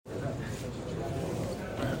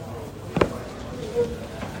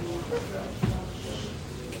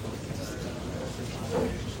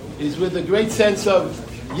is with a great sense of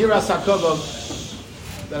Yiras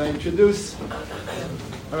HaKavod that I introduce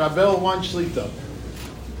Rabbi Berel Wein Shlita.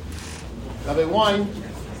 Rabbi Wein,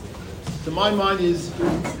 to my mind, is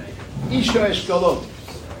Isha Eshkolot.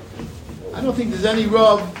 I don't think there's any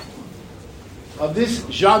Rav of this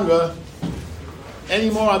genre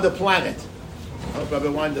anymore on the planet. I hope Rabbi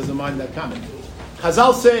Wein doesn't mind that comment.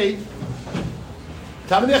 Chazal say,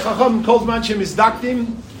 Talmidei Chacham kol zman shemizdaktim,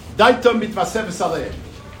 daitom mitvasev v'saleim.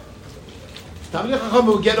 Talmidei Chacham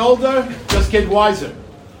who get older just get wiser.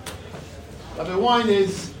 Rabbi Wein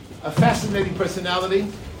is a fascinating personality.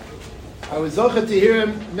 I was zocher to hear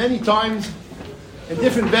him many times in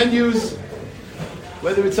different venues,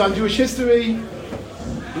 whether it's on Jewish history.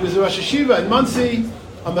 He was a Rosh Hashiva in Muncie,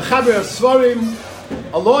 a mechaber of Svarim,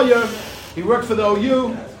 a lawyer. He worked for the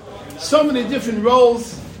OU. So many different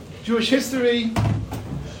roles, Jewish history,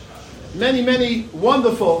 many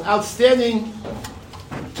wonderful, outstanding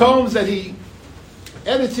tomes that he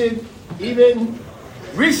edited, even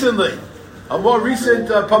recently. A more recent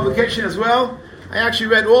publication as well. I actually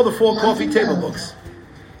read all the 4 coffee table books.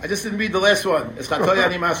 I just didn't read the last one.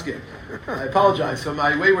 I apologize for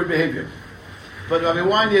my wayward behavior. But Rabbi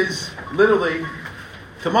Wein is literally,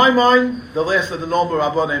 to my mind, the last of the normal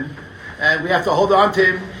Rabbanim. And we have to hold on to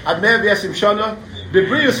him. Admer v'yesim shana.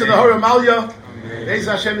 B'brius and the Hora Malya. Be'ez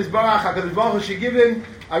Hashem Yisbarach. HaKadosh Baruch Hu should give him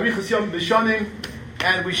arichas yom b'shanim.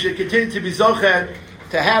 And we should continue to be zocher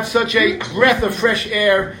to have such a breath of fresh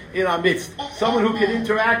air in our midst. Someone who can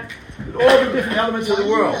interact with all the different elements of the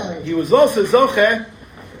world. He was also zocher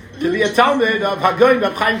to be a Talmud of Hagoyim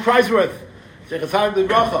of Chaim Kreisworth.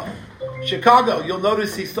 Chicago, you'll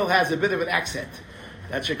notice he still has a bit of an accent.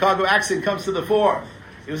 That Chicago accent comes to the fore.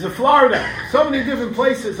 He was in Florida. So many different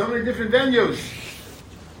places, so many different venues.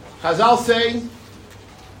 Chazal say,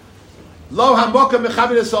 Lo hamoka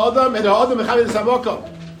mechavidas ha'adam, and ha'adam mechavidas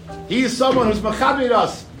hamoka. He is someone who's mechavid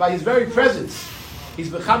us by his very presence. He's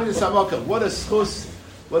mechavidas hamoka. What a schus,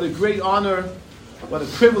 what a great honor, what a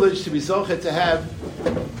privilege to be zochet to have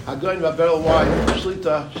Hagoyin Rabbi Berel Wein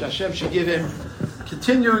Shlita. Hashem should give him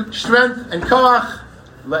continued strength and koach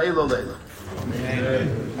la'elo leila.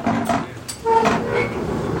 Amen.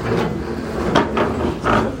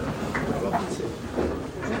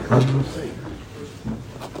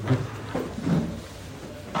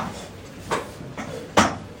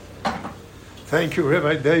 Thank you,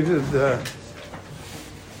 Rabbi David.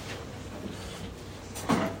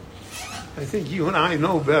 I think you and I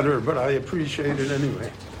know better, but I appreciate it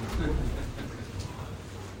anyway.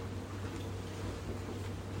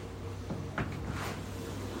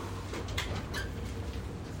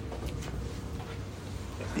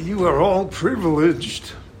 You are all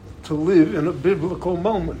privileged to live in a biblical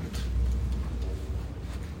moment.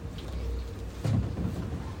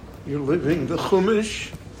 You're living the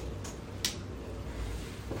Chumash.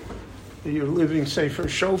 You're living Sefer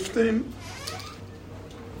Shoftim,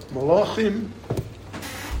 Malachim.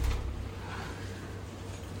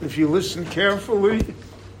 If you listen carefully,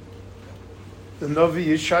 the Navi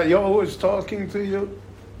Yeshayahu is talking to you.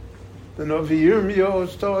 The Navi Yirmiyahu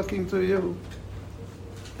is talking to you.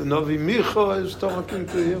 The Navi Micha is talking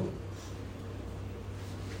to you.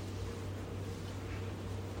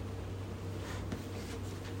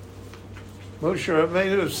 Moshe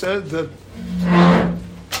Rabbeinu said that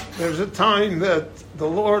there's a time that the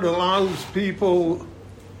Lord allows people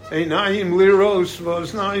einayim liros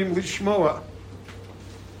v'oznayim lishmoa,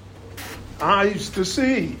 eyes to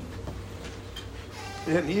see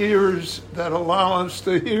and ears that allow us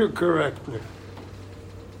to hear correctly.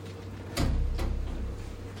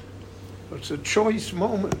 It's a choice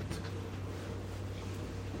moment.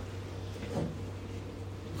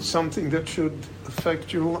 Something that should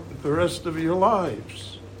affect the rest of your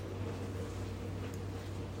lives.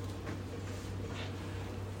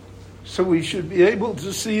 So we should be able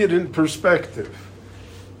to see it in perspective.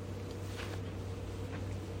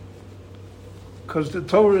 Because the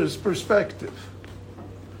Torah is perspective.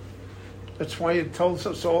 That's why it tells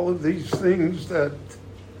us all of these things that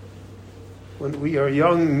when we are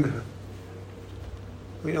young,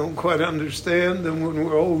 we don't quite understand, and when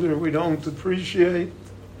we're older, we don't appreciate.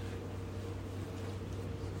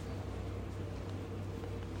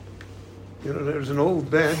 You know, there's an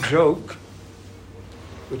old bad joke,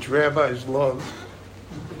 which rabbis love,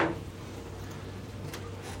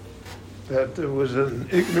 that there was an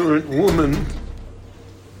ignorant woman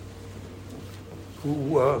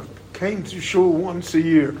who came to shul once a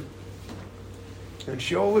year, and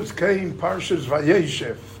she always came Parshas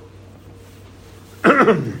Vayeshev.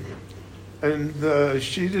 And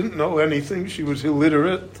she didn't know anything. She was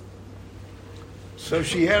illiterate. So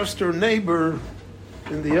she asked her neighbor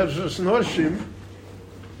in the Ezras Noshim,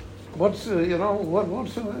 what's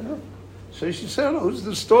so she said, it was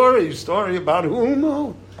the story about whom?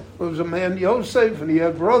 Oh, it was a man Yosef, and he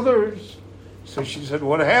had brothers. So she said,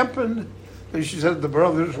 what happened? And she said, the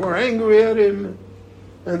brothers were angry at him,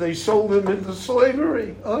 and they sold him into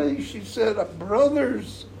slavery. Oh, she said,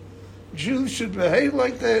 brothers, Jews should behave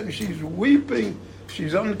like that, and she's weeping.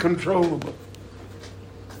 She's uncontrollable.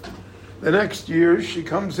 The next year, she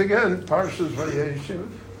comes again, Parshas Vayeshev,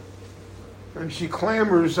 and she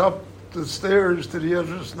clambers up the stairs to the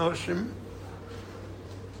Ezras Noshim,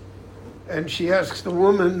 and she asks the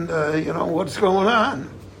woman, what's going on?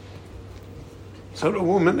 So the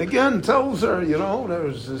woman again tells her,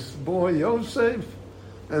 there's this boy Yosef,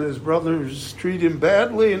 and his brothers treat him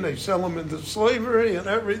badly, and they sell him into slavery and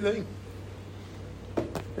everything.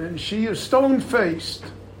 And she is stone-faced,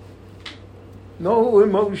 no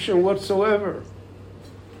emotion whatsoever.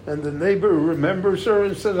 And the neighbor remembers her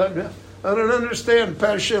and says, I don't understand,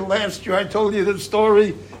 Pasha, last year I told you the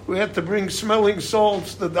story. We had to bring smelling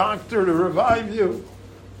salts to the doctor to revive you.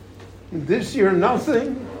 And this year,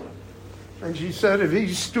 nothing. And she said, if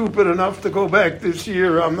he's stupid enough to go back this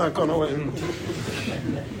year, I'm not going to win.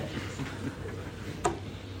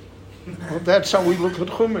 Well, that's how we look at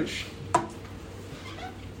Chumash.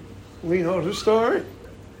 We know the story.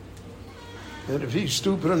 And if he's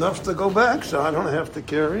stupid enough to go back, so I don't have to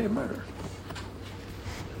carry him there.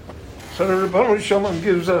 So the Rebbeinu Shalom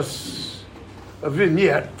gives us a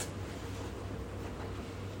vignette,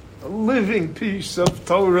 a living piece of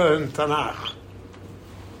Torah and Tanach.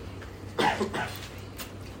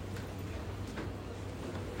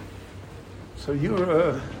 So you're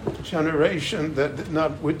a generation that did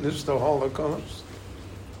not witness the Holocaust,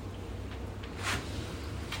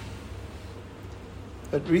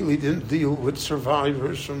 that really didn't deal with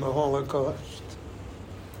survivors from the Holocaust.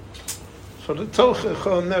 So the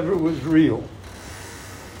Tochecha never was real.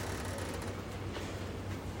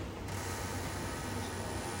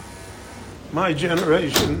 My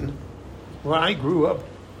generation, where I grew up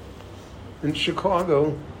in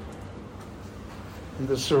Chicago, and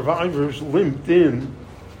the survivors limped in,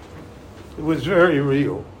 it was very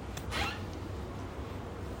real.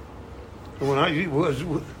 And when I was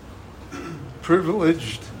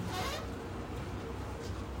privileged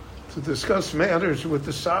to discuss matters with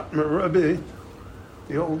the Satmar Rebbe,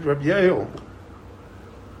 the old Rabbi Yale,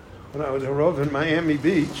 when I was a Rav in Miami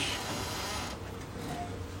Beach,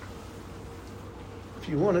 if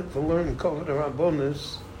you wanted to learn Kavod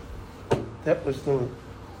HaRabbonis, that was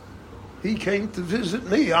he came to visit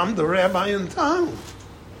me. I'm the rabbi in town.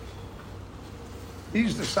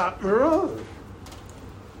 He's the Satmar Rav.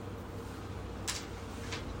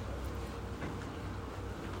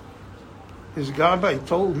 His Gabbai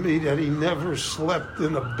told me that he never slept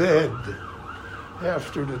in a bed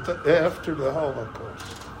after the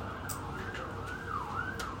Holocaust.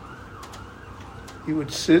 He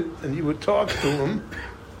would sit and you would talk to him,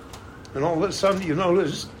 and all of a sudden you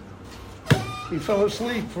noticed he fell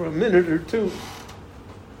asleep for a minute or two.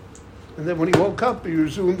 And then when he woke up, he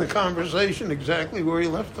resumed the conversation exactly where he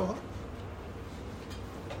left off.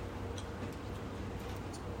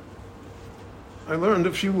 I learned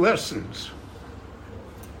a few lessons.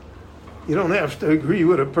 You don't have to agree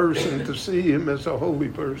with a person to see him as a holy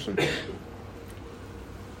person.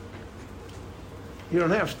 You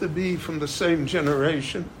don't have to be from the same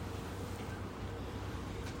generation.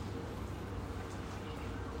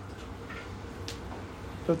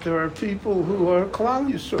 But there are people who are Klal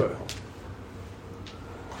Yisrael,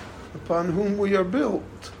 upon whom we are built.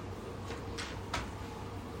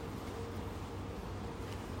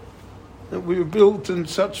 And we are built in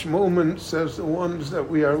such moments as the ones that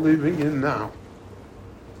we are living in now.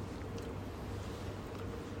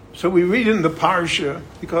 So we read in the Parsha,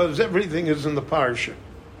 because everything is in the Parsha.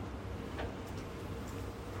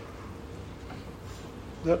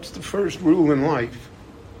 That's the first rule in life.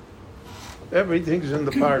 Everything's in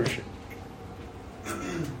the Parsha.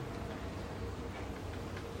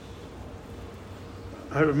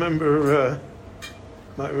 I remember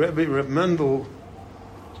my Rebbe, Reb Mendel,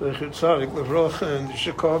 Zechet Tzadik Levrocha, in the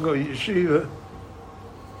Chicago Yeshiva.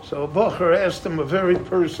 So a Bocher asked him a very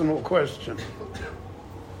personal question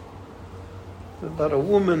about a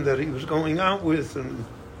woman that he was going out with, and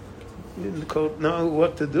he didn't quote know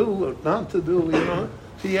what to do or not to do,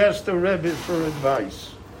 He asked the Rebbe for advice,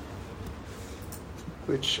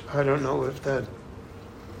 which I don't know if that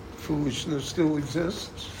foolishness still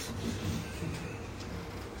exists.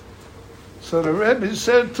 So the Rebbe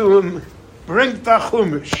said to him, bring the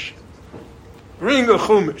Chumash. Bring a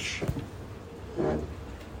Chumash.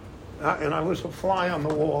 And I was a fly on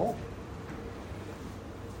the wall.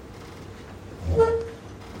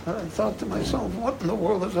 And I thought to myself, what in the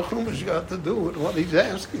world has a chumash got to do with what he's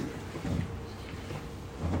asking?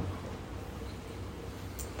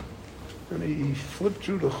 And he flipped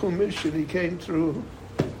through the chumash and he came through.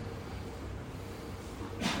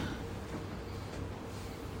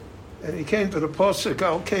 And he came to the posuk,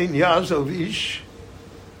 Al Kain Yazov Ish,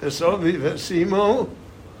 Esovi Vesimo,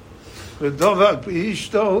 V'dovak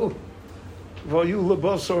B'ishto, V'yu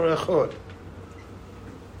Lebosor Echod.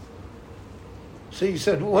 So he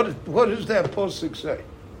said, what does that posuk say?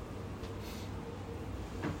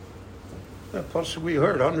 That posuk we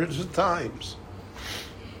heard hundreds of times.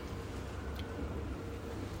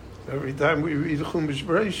 Every time we read the Chumash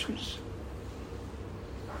Bereshis.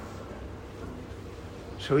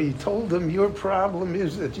 So he told them, your problem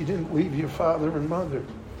is that you didn't leave your father and mother.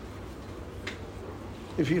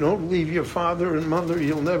 If you don't leave your father and mother,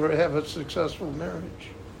 you'll never have a successful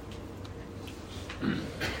marriage.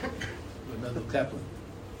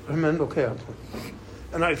 Mendel Kaplan.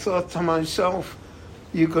 And I thought to myself,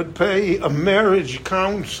 you could pay a marriage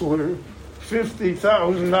counselor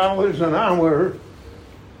 $50,000 an hour,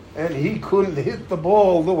 and he couldn't hit the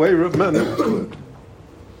ball the way Mendel could.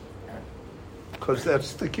 Because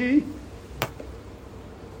that's the key.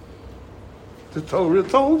 The Torah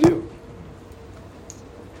told you.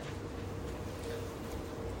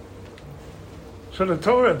 So the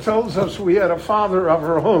Torah tells us we had a father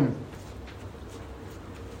Avraham.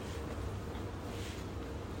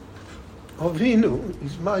 Avinu,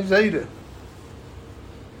 he's my Zayda.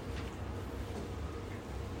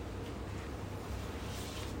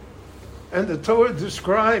 And the Torah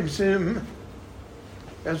describes him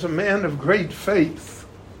as a man of great faith.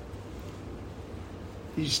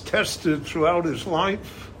 He's tested throughout his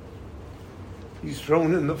life. He's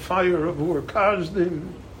thrown in the fire of Ur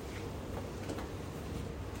Kasdim.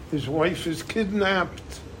 His wife is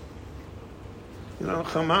kidnapped. You know,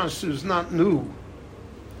 Hamas is not new.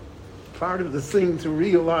 Part of the thing to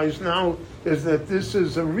realize now is that this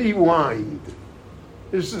is a rewind.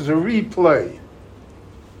 This is a replay.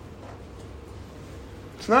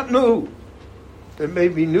 It's not new. It may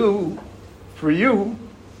be new for you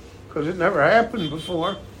because it never happened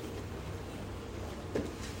before.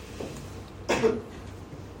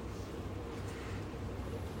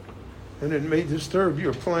 And it may disturb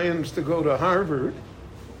your plans to go to Harvard,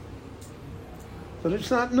 but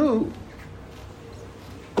it's not new.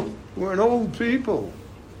 We're an old people.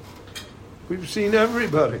 We've seen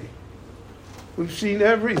everybody. We've seen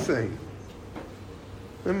everything.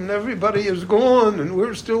 And everybody is gone and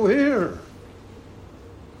we're still here.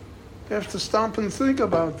 You have to stop and think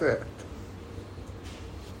about that.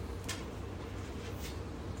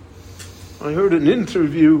 I heard an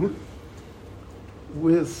interview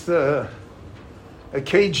with a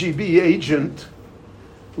KGB agent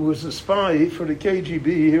who was a spy for the KGB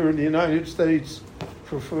here in the United States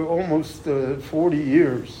for almost 40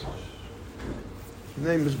 years. His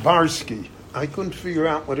name is Barsky. I couldn't figure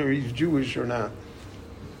out whether he's Jewish or not.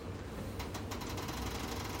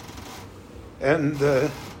 And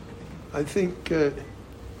I think it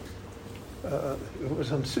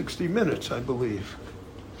was on 60 Minutes, I believe.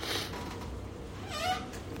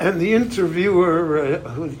 And the interviewer,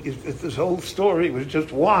 this whole story was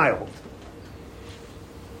just wild.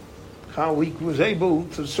 How he was able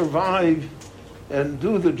to survive and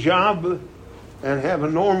do the job and have a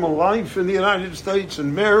normal life in the United States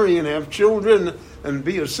and marry and have children and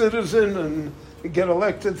be a citizen and get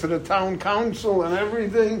elected to the town council and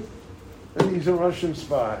everything. And he's a Russian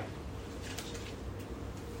spy.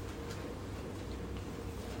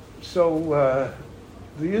 So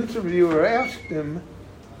the interviewer asked him,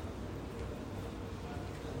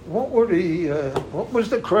 what was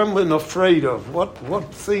the Kremlin afraid of?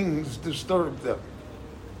 What things disturbed them?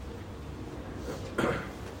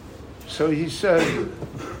 So he said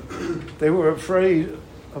they were afraid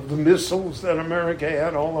of the missiles that America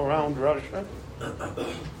had all around Russia.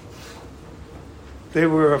 They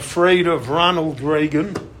were afraid of Ronald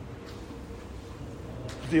Reagan,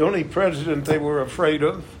 the only president they were afraid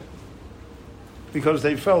of, because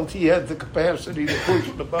they felt he had the capacity to push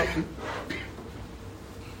the button.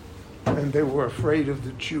 And they were afraid of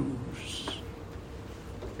the Jews.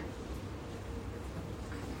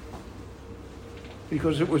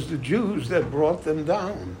 Because it was the Jews that brought them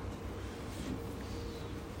down.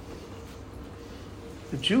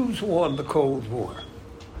 The Jews won the Cold War.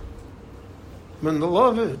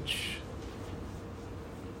 Mendelovich,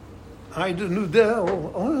 Ida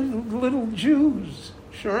Nudell, all the little Jews,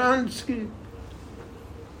 Sharansky,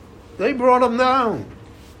 they brought them down.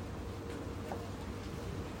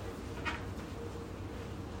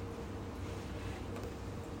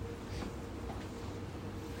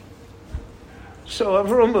 So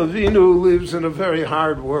Avram Avinu lives in a very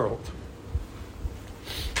hard world.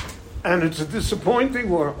 And it's a disappointing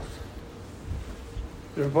world.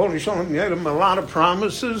 The Rebbe Shalom gave him a lot of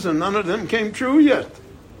promises and none of them came true yet.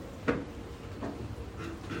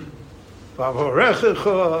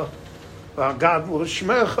 V'avorechecha, v'agadlu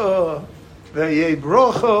shmecha, v'yei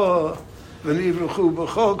brocha, v'nivruchu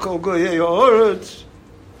b'cho kol goyei ha'oretz.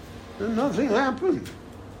 And nothing happened.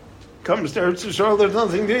 Comes to Eretz Yisrael, there's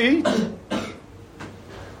nothing to eat.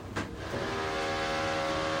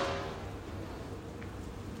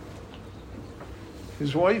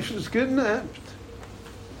 His wife is kidnapped.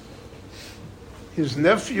 His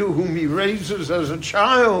nephew, whom he raises as a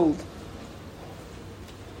child,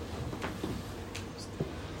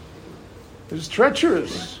 is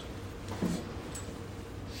treacherous.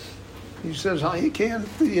 He says, I can't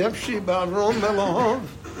be Efshi Ba'aron Melahov.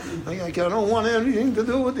 I don't want anything to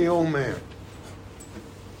do with the old man.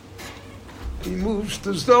 He moves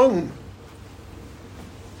to Stone.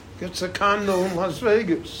 Gets a condo in Las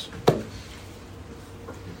Vegas.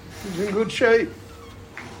 He's in good shape.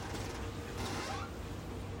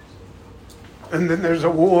 And then there's a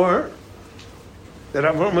war that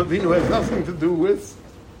Avram Avinu has nothing to do with.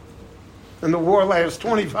 And the war lasts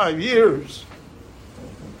 25 years.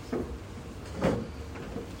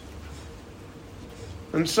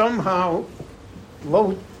 And somehow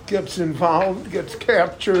Lot gets involved, gets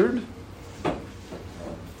captured.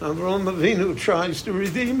 Avram Avinu tries to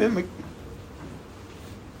redeem him.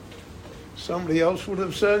 Somebody else would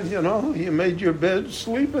have said, you made your bed,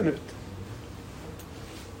 sleep in it.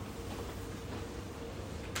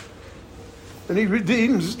 And he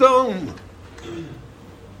redeems Dome.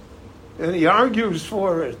 And he argues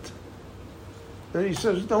for it. And he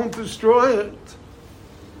says, don't destroy it.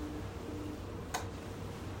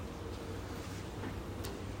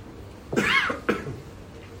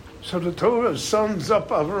 So the Torah sums up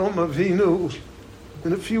Avram Avinu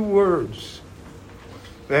in a few words.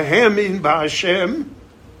 V'hamin ba'Hashem.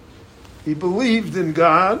 He believed in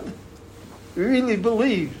God. He really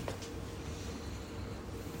believed.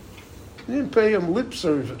 He didn't pay him lip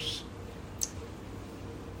service.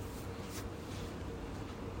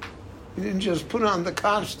 He didn't just put on the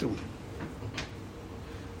costume.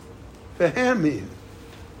 V'hamin.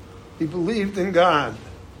 He believed in God.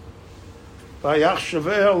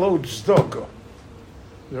 V'yachshaveh lo tzedakah.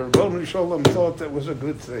 The Rebbe Shalom thought that was a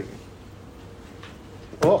good thing.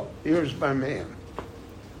 Oh, here's my man.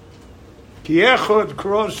 Ki echad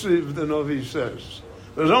krosiv, the Novi says.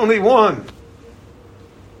 There's only one.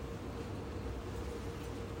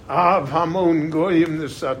 Av hamon goyim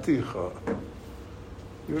nesaticha.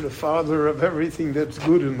 You're the father of everything that's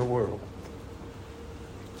good in the world.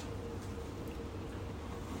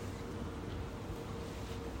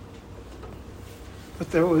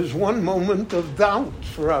 But there was one moment of doubt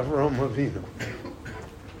for Avram Avinu.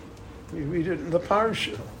 We read it in the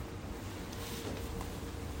Parsha.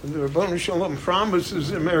 And the Rabbanu Shalom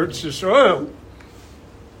promises him Eretz Yisrael.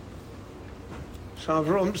 So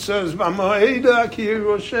Avram says, "B'ma'eda ki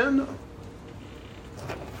yiroshena."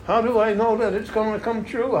 How do I know that it's going to come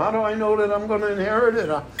true? How do I know that I'm going to inherit it?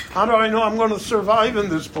 How do I know I'm going to survive in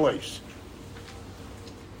this place?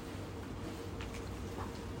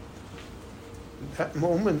 At that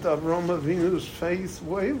moment, Avram Avinu's faith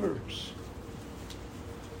wavers.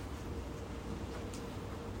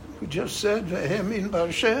 We just said, V'hamin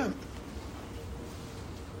b'Hashem.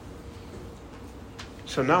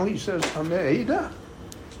 So now he says, Ameida.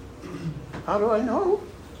 How do I know?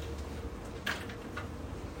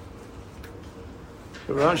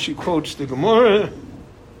 So Rashi quotes the Gemara.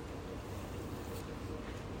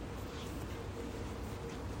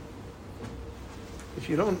 If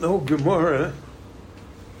you don't know Gemara,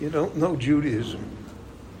 you don't know Judaism.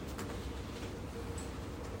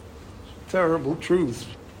 It's a terrible truth.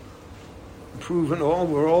 Proven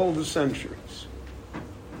over all the centuries.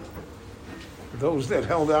 Those that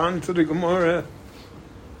held on to the Gemara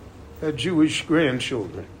had Jewish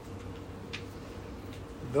grandchildren.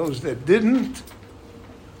 Those that didn't,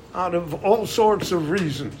 out of all sorts of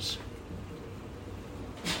reasons.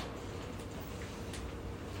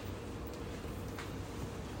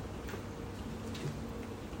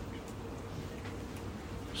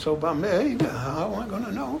 So, Bameh, how am I going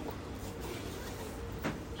to know?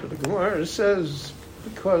 So the Gemara says,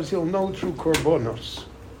 because he'll know through korbanos.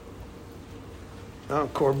 Now,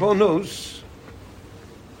 korbanos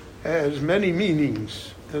has many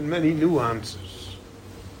meanings and many nuances.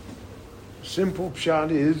 Simple pshat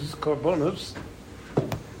is korbanos,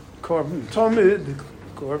 korban tomid,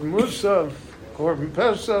 korban musaf, korban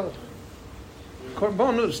pesach,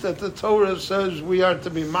 korbanos that the Torah says we are to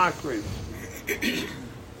be makriv.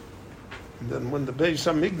 And then when the Beis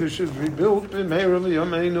HaMikdash is rebuilt, b'meira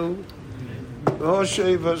v'yameinu,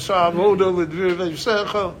 v'oshev v'sa'avoda l'dvir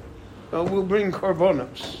v'secha, we'll bring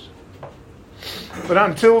korbanos. But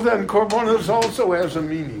until then, korbanos also has a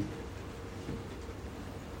meaning.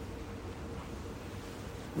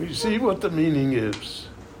 We see what the meaning is.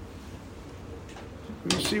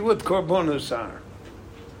 We see what korbanos are.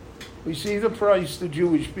 We see the price the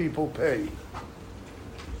Jewish people pay.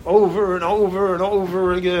 Over and over and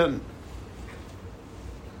over again.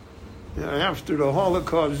 After the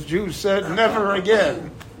Holocaust, Jews said, never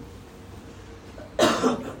again.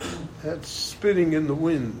 That's spitting in the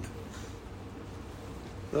wind.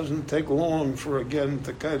 Doesn't take long for again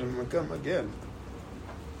to kind of come again.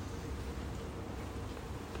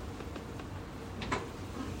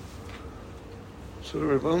 So the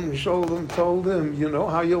Rebbeinu Sholem told him, you know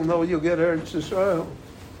how you'll know you'll get Eretz Yisrael?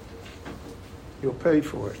 You'll pay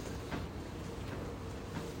for it.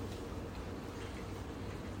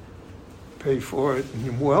 Pay for it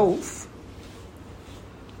in wealth.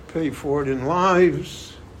 Pay for it in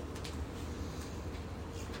lives.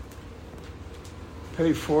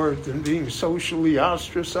 Pay for it in being socially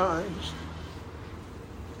ostracized.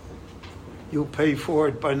 You'll pay for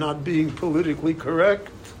it by not being politically correct.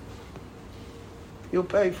 You'll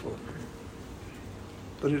pay for it.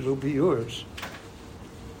 But it'll be yours.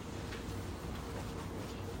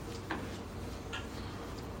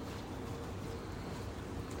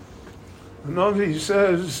 The Navi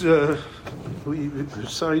says, we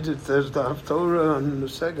recited as the Haftorah on the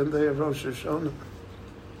second day of Rosh Hashanah.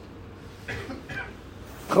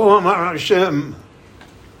 Ko amar Hashem,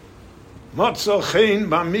 Matza chen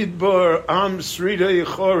bamidbar am sridei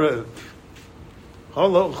chorev,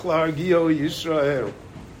 haloch largio Yisrael.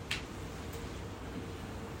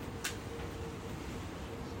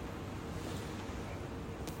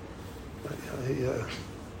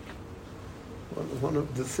 One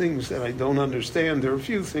of the things that I don't understand, there are a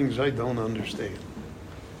few things I don't understand.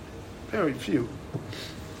 Very few.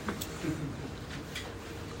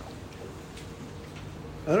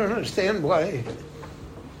 I don't understand why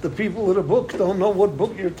the people of the book don't know what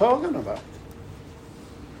book you're talking about.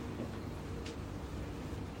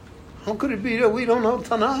 How could it be that we don't know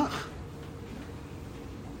Tanach?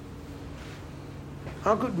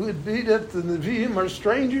 How could it be that the Nevi'im are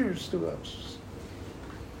strangers to us?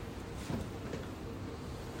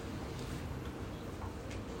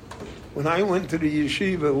 When I went to the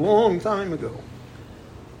yeshiva a long time ago,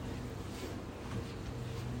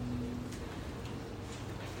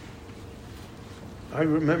 I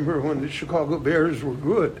remember when the Chicago Bears were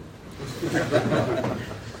good.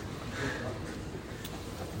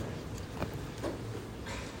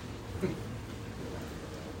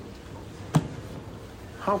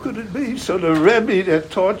 How could it be? So the Rebbe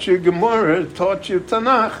that taught you Gemara taught you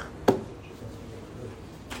Tanach.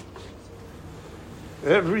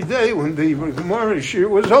 Every day when the Gemara shir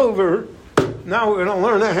was over, now we're going to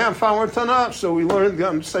learn a half-hour Tanakh. So we learned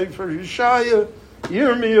on Sefer Yeshaya,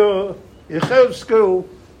 Yirmiyah, Yechezkel,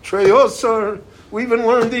 Treyosar. We even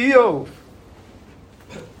learned the Iyov.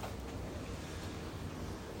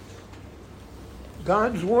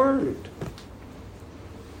 God's Word.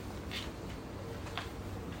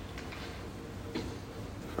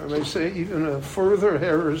 If I may say, even a further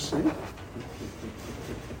heresy,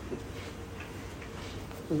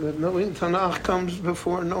 that knowing Tanakh comes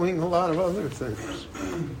before knowing a lot of other things.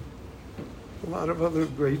 A lot of other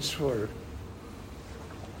great Svar.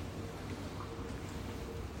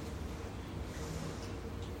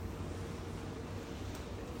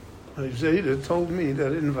 Isaiah told me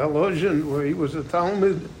that in Volozhin, where he was a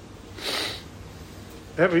Talmud,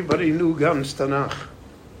 everybody knew Gans Tanakh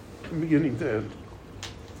from beginning to end.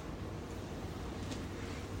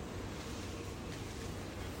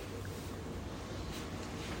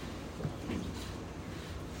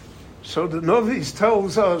 So the Novis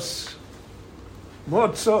tells us,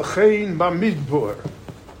 Motza Chein Bamidbar.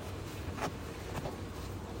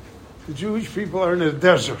 The Jewish people are in a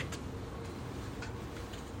desert.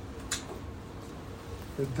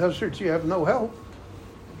 In the desert, you have no help.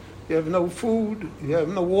 You have no food. You have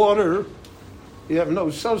no water. You have no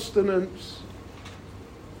sustenance.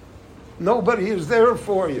 Nobody is there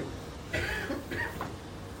for you.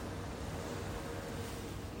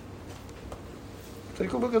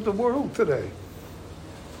 Take a look at the world today.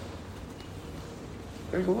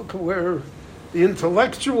 Take a look at where the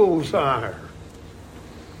intellectuals are.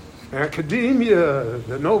 Academia,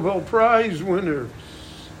 the Nobel Prize winners,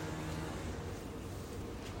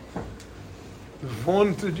 the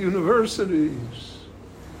vaunted universities,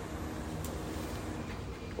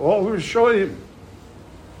 all Rishoyim.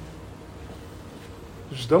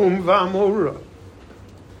 Sdom v'Amorah.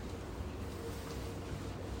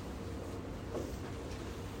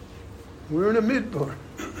 We're in a midbar.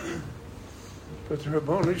 But the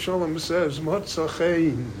Rabboni Shalom says, Matzah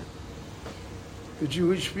chein. The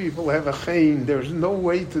Jewish people have a chein. There's no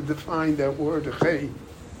way to define that word, a chein.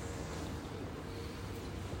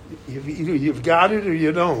 Either you've got it or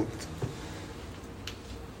you don't.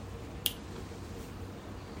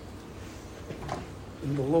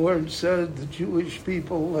 And the Lord said, the Jewish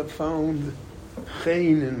people have found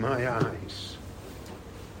chein in my eyes.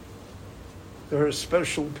 They're a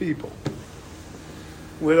special people.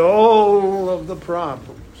 With all of the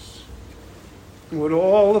problems, with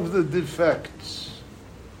all of the defects,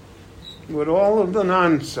 with all of the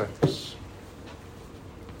nonsense.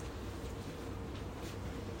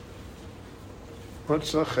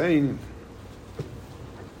 What's a chein?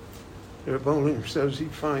 Rebbeinu says he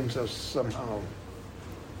finds us somehow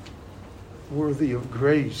worthy of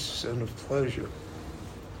grace and of pleasure.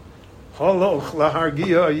 Haloch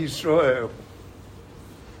lahargia Yisrael.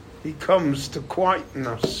 He comes to quieten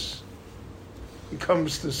us. He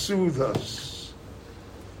comes to soothe us.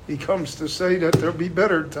 He comes to say that there'll be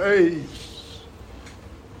better days.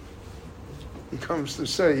 He comes to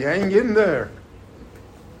say, hang in there.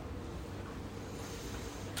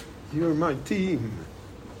 You're my team.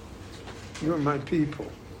 You're my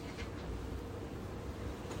people.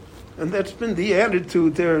 And that's been the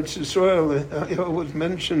attitude there at Israel. I always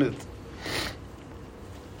mention it.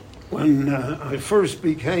 When I first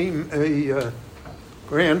became a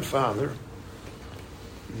grandfather,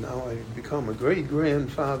 now I've become a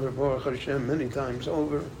great-grandfather, Baruch Hashem, many times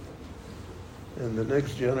over, and the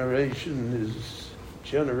next generation is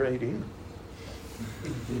generating.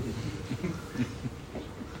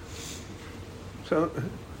 So,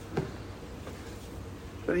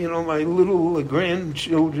 my little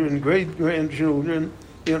grandchildren, great-grandchildren,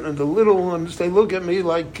 the little ones, they look at me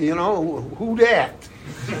like, who dat?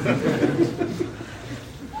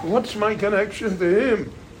 What's my connection to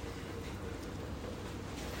him?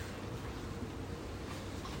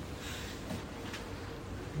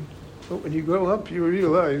 But when you grow up, you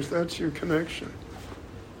realize that's your connection.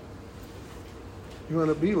 You want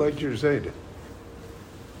to be like your Zayda.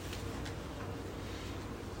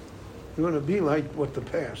 You want to be like what the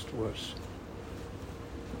past was.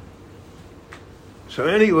 So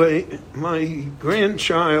anyway, my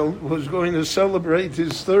grandchild was going to celebrate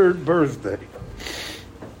his 3rd birthday.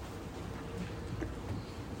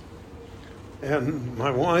 And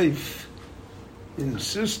my wife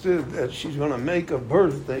insisted that she's going to make a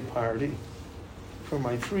birthday party for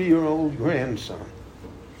my 3-year-old grandson.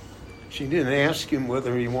 She didn't ask him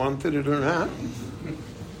whether he wanted it or not.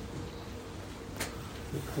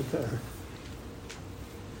 But,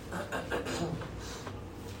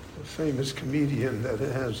 a famous comedian that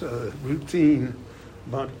has a routine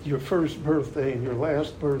about your first birthday and your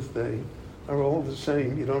last birthday are all the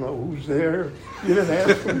same. You don't know who's there. You didn't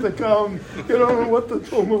ask them to come. You don't know what the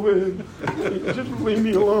tumult is. Just leave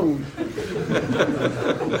me alone.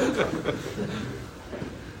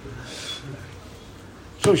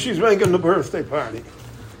 So she's making the birthday party.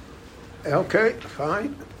 Okay,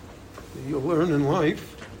 fine. You'll learn in life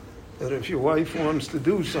that if your wife wants to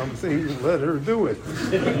do something, let her do it.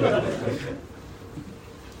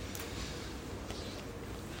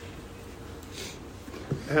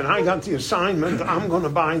 And I got the assignment, I'm going to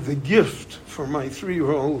buy the gift for my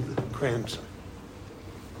 3-year-old grandson.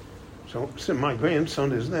 So since my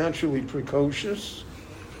grandson is naturally precocious,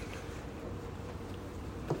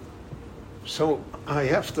 so I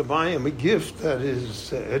have to buy him a gift that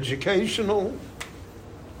is educational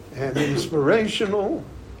and inspirational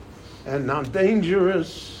and not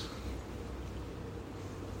dangerous.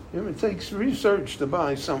 It takes research to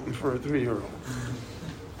buy something for a 3-year-old.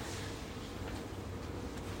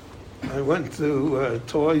 I went to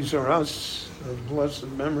Toys R Us, of blessed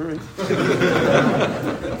memory.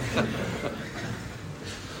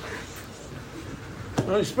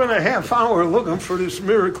 I spent a half hour looking for this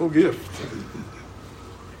miracle gift.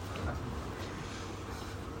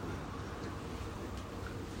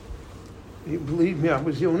 You believe me, I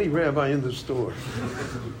was the only rabbi in the store.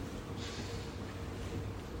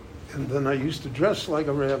 And then I used to dress like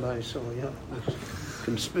a rabbi, so yeah, it was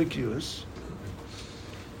conspicuous.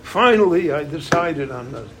 Finally, I decided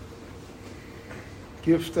on the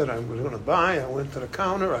gift that I was going to buy. I went to the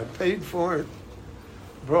counter, I paid for it,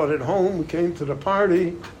 brought it home, came to the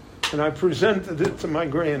party, and I presented it to my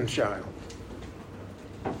grandchild.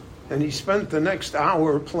 And he spent the next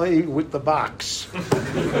hour playing with the box.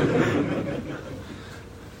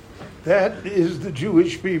 That is the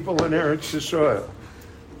Jewish people in Eretz Yisrael.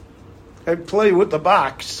 They play with the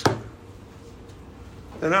box.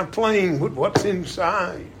 They're not playing with what's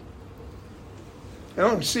inside. They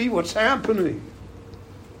don't see what's happening.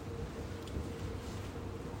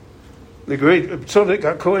 The great Tzaddik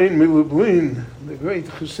HaKohen Milublin, the great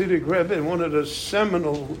Hasidic Rebbe, one of the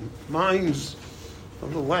seminal minds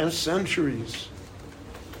of the last centuries.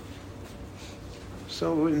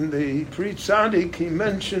 So in the Pri Tzaddik, he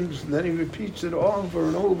mentions, and then he repeats it over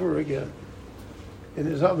and over again in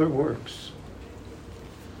his other works.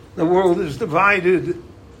 The world is divided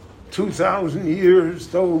 2,000 years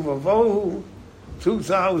Tov Avo,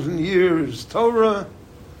 2,000 years Torah,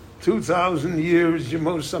 2,000 years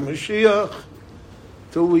Yemos HaMashiach,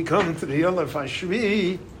 till we come to the Elef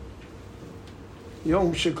HaShvi,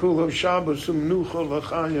 Yom Shekulo Shabbos Umnucha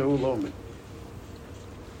L'Chaya Ulomi.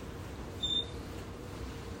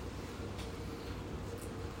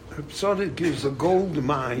 Tzaddik is a gold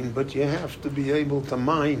mine, but you have to be able to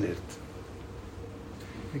mine it.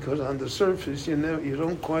 Because on the surface, you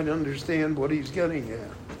don't quite understand what he's getting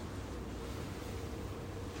at.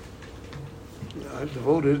 I've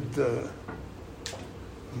devoted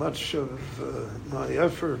much of my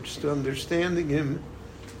efforts to understanding him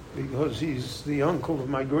because he's the uncle of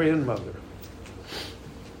my grandmother.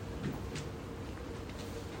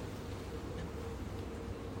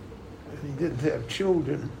 And he didn't have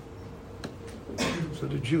children, so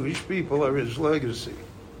the Jewish people are his legacy.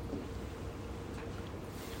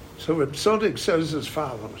 So Reb Tzaddik says as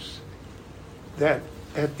follows, that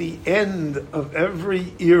at the end of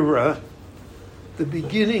every era, the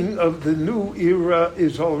beginning of the new era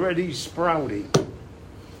is already sprouting,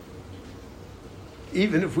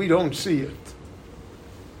 even if we don't see it.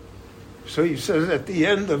 So he says at the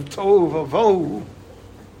end of Tov Avo,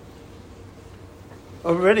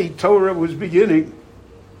 already Torah was beginning.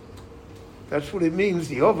 That's what it means.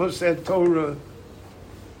 The Ova said Torah.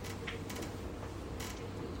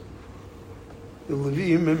 The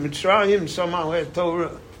Levim and Mitzrayim somehow had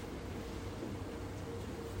Torah.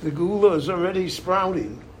 The Gula is already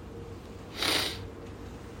sprouting.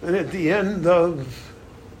 And at the end of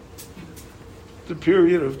the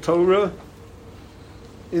period of Torah,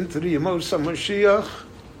 into the Yemos HaMashiach,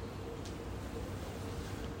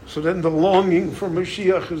 so then the longing for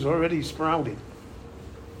Mashiach is already sprouting.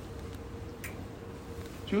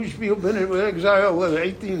 Jewish people have been in exile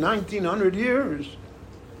 1900 years.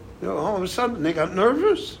 All of a sudden they got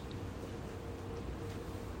nervous.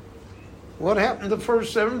 What happened the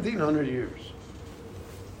first 1,700 years?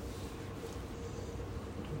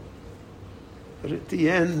 But at the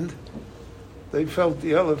end, they felt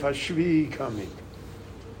the Elef HaShvi coming.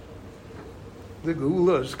 The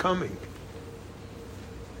Geula is coming.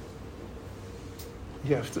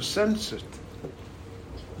 You have to sense it.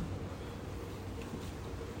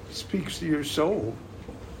 It speaks to your soul.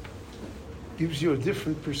 Gives you a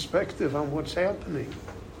different perspective on what's happening.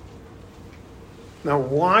 Now,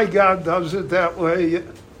 why God does it that way,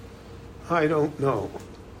 I don't know.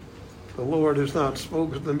 The Lord has not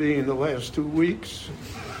spoken to me in the last 2 weeks.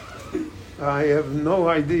 I have no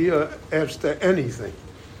idea as to anything.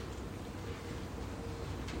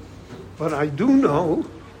 But I do know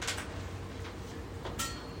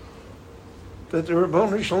that the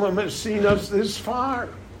Ribono Shel Olam has seen us this far.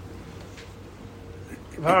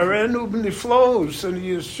 Varenu b'niflos, and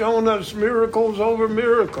he has shown us miracles over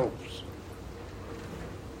miracles.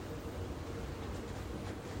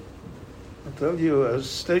 I'll tell you a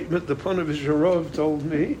statement the Ponevezh Rav told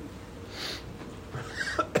me.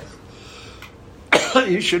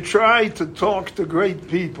 You should try to talk to great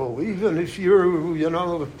people, even if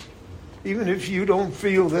you're, even if you don't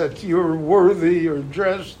feel that you're worthy or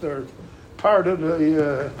dressed or part of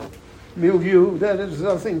the milieu. That has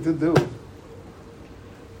nothing to do.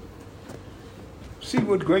 See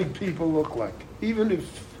what great people look like, even if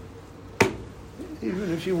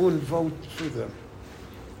you wouldn't vote for them.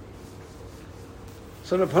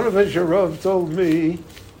 So the Ponevezh Rav told me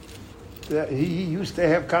that he used to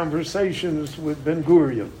have conversations with Ben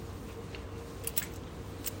Gurion.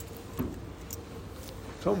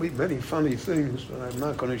 Told me many funny things, but I'm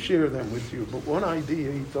not going to share them with you. But one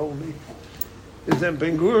idea he told me is that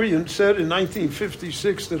Ben Gurion said in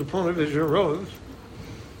 1956 to the Ponevezh Rav,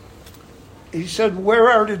 he said, "Where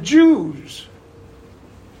are the Jews?"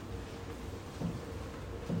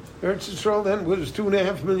 Eretz Yisrael then was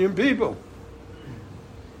 2.5 million people.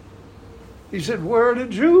 He said, "Where are the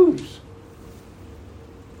Jews?"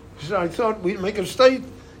 He said, "I thought we'd make a state,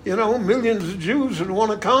 millions of Jews would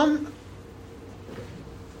want to come."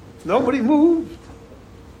 Nobody moved.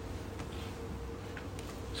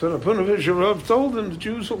 So the Ponevezh Rav told him the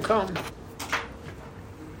Jews will come.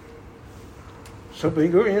 So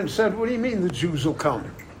Ben Gurion said, what do you mean the Jews will come?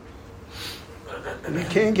 And you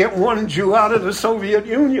can't get one Jew out of the Soviet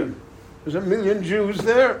Union. There's 1 million Jews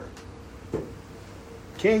there.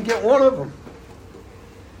 Can't get one of them.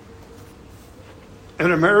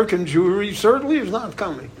 And American Jewry certainly is not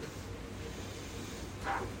coming.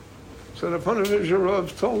 So the Panovich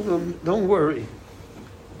Rav told them, don't worry.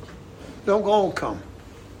 They'll all come.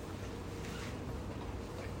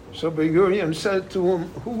 So Ben Gurion said to him,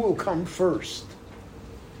 who will come first?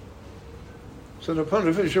 So the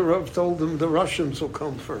Panovich Rav told them, the Russians will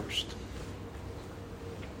come first.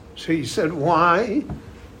 So he said, why?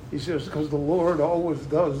 He says, because the Lord always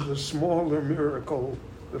does the smaller miracle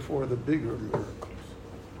before the bigger miracles.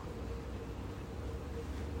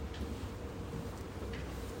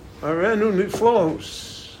 Arenu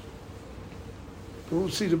niflos. We'll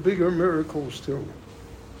see the bigger miracles too.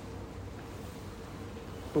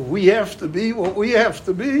 But we have to be what we have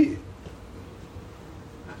to be.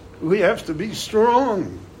 We have to be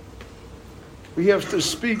strong. We have to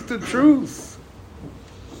speak the truth.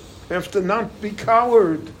 We have to not be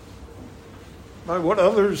cowed by what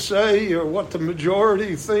others say or what the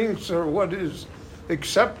majority thinks or what is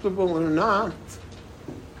acceptable or not.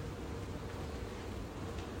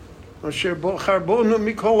 Asher bochar bonu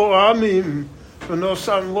mikol ha'amim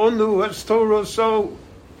v'nosan lonu es Torah so.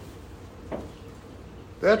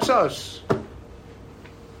 That's us.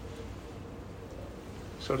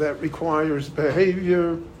 So that requires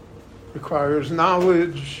behavior, requires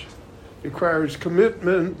knowledge, requires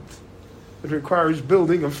commitment, it requires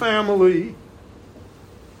building a family,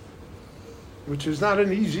 which is not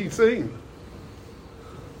an easy thing.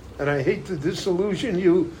 And I hate to disillusion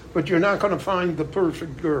you, but you're not going to find the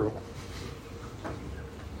perfect girl.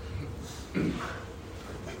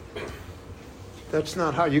 That's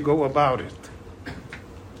not how you go about it.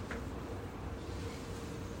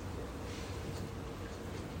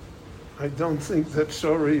 I don't think that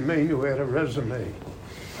Sori Menu had a resume.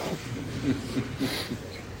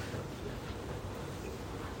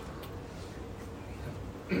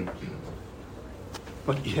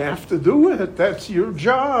 But you have to do it. That's your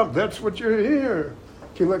job. That's what you're here.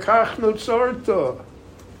 Ki lekachnu tzorta.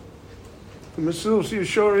 The Mesillas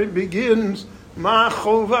Yesharim begins, Ma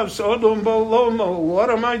chovas odom bolomo.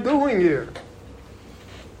 What am I doing here?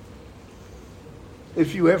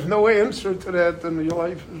 If you have no answer to that, then your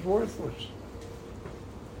life is worthless.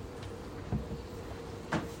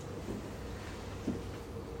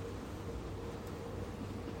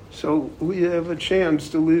 So we have a chance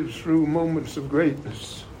to live through moments of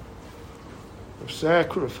greatness, of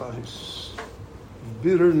sacrifice, of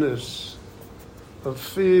bitterness, of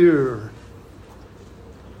fear.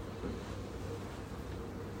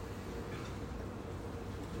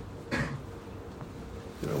 You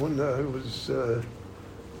know, when I was,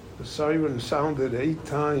 the siren sounded 8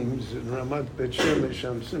 times in Ramat Beit Shemesh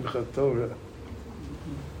on Simchat Torah.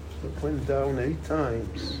 It went down 8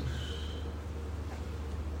 times.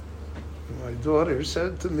 My daughter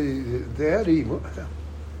said to me, Daddy,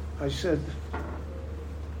 I said,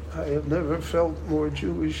 I have never felt more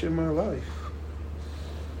Jewish in my life.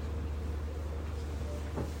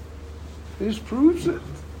 This proves it.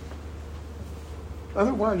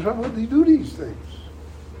 Otherwise, why would they do these things?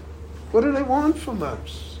 What do they want from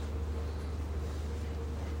us?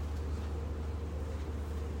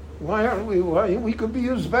 Why aren't we? Why we could be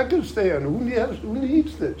Uzbekistan? Who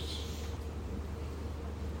needs this?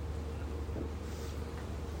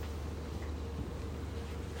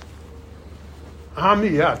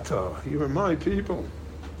 Amiyata, you are my people.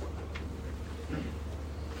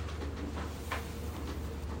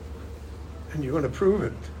 And you're going to prove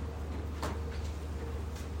it.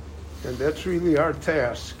 And that's really our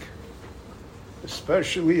task,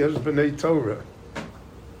 especially as B'nai Torah.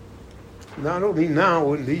 Not only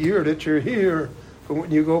now in the year that you're here, but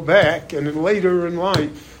when you go back and then later in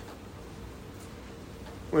life,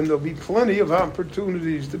 when there'll be plenty of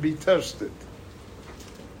opportunities to be tested.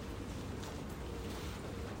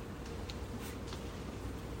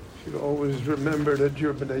 You should always remember that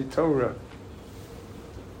you're B'nai Torah,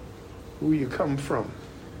 who you come from,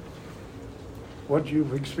 what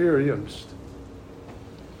you've experienced.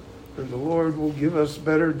 And the Lord will give us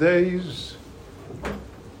better days,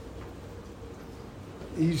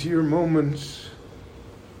 easier moments,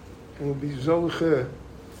 and we'll be Zolche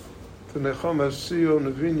to Nechamas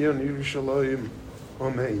Sion Vinyan Yerushalayim.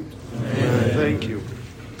 Amen. Thank you.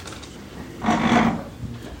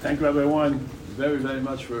 Thank you, Rabbi Wein, very, very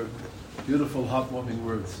much for beautiful, heartwarming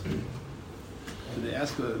words. Should they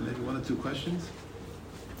ask maybe 1 or 2 questions?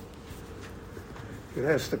 You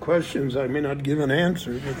can ask the questions. I may not give an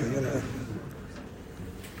answer, but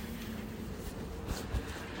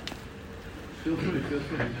Feel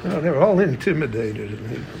free. They're all intimidated.